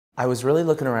I was really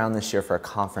looking around this year for a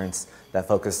conference that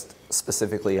focused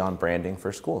specifically on branding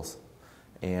for schools.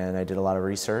 And I did a lot of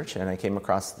research and I came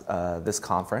across this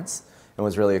conference and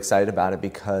was really excited about it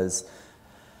because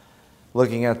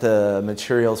looking at the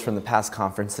materials from the past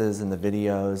conferences and the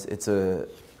videos,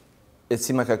 it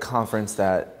seemed like a conference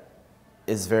that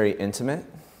is very intimate.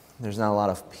 There's not a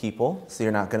lot of people, so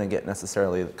you're not going to get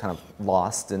necessarily kind of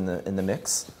lost in the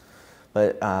mix,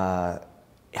 but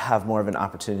have more of an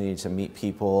opportunity to meet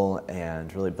people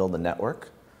and really build a network.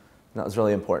 And that was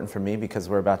really important for me because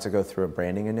we're about to go through a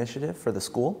branding initiative for the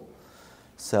school.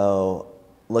 So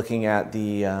looking at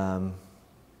the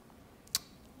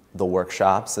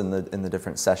workshops and the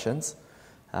different sessions,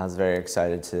 I was very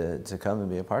excited to come and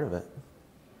be a part of it.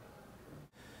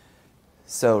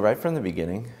 So right from the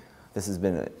beginning, this has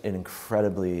been an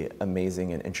incredibly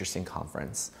amazing and interesting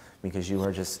conference because you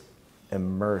are just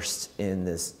immersed in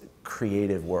this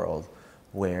creative world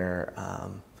where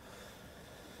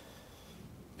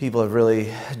people have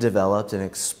really developed and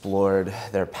explored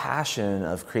their passion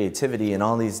of creativity in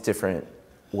all these different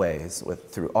ways,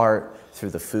 through art, through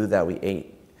the food that we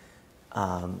ate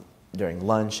during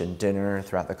lunch and dinner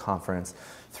throughout the conference,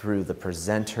 through the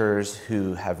presenters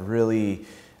who have really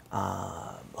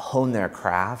honed their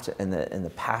craft, and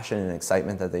the passion and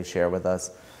excitement that they share with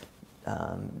us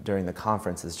during the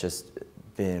conference has just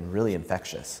been really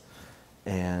infectious.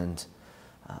 And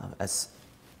as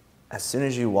soon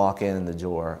as you walk in the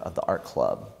door of the art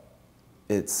club,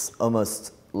 it's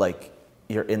almost like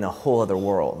you're in a whole other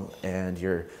world and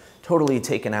you're totally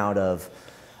taken out of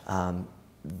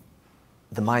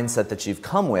the mindset that you've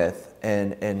come with,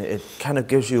 and it kind of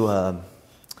gives you an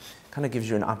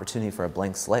opportunity for a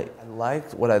blank slate.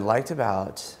 What I liked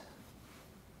about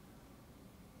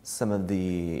some of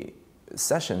the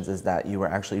sessions is that you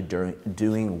were actually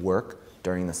doing work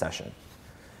during the session.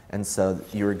 And so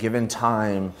you were given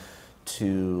time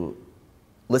to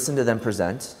listen to them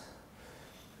present,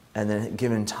 and then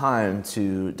given time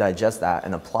to digest that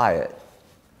and apply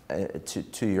it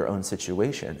to your own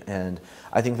situation. And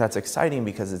I think that's exciting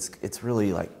because it's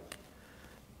really like,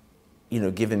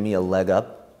 giving me a leg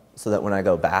up so that when I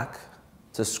go back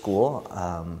to school,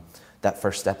 that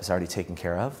first step is already taken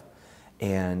care of.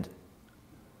 And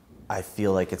I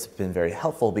feel like it's been very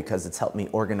helpful because it's helped me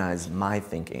organize my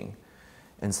thinking.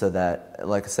 And so that,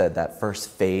 like I said, that first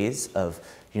phase of,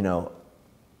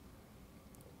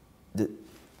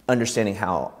 understanding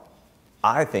how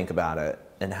I think about it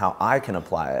and how I can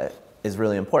apply it is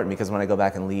really important, because when I go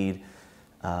back and lead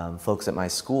folks at my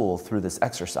school through this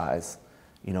exercise,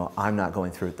 I'm not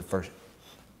going through it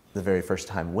the very first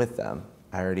time with them.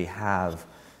 I already have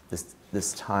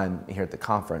this time here at the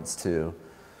conference to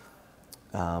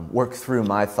work through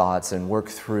my thoughts and work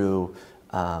through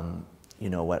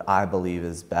what I believe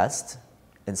is best.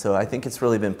 And so I think it's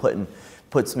really been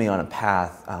puts me on a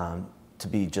path to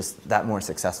be just that more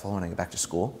successful when I get back to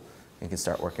school and can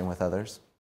start working with others.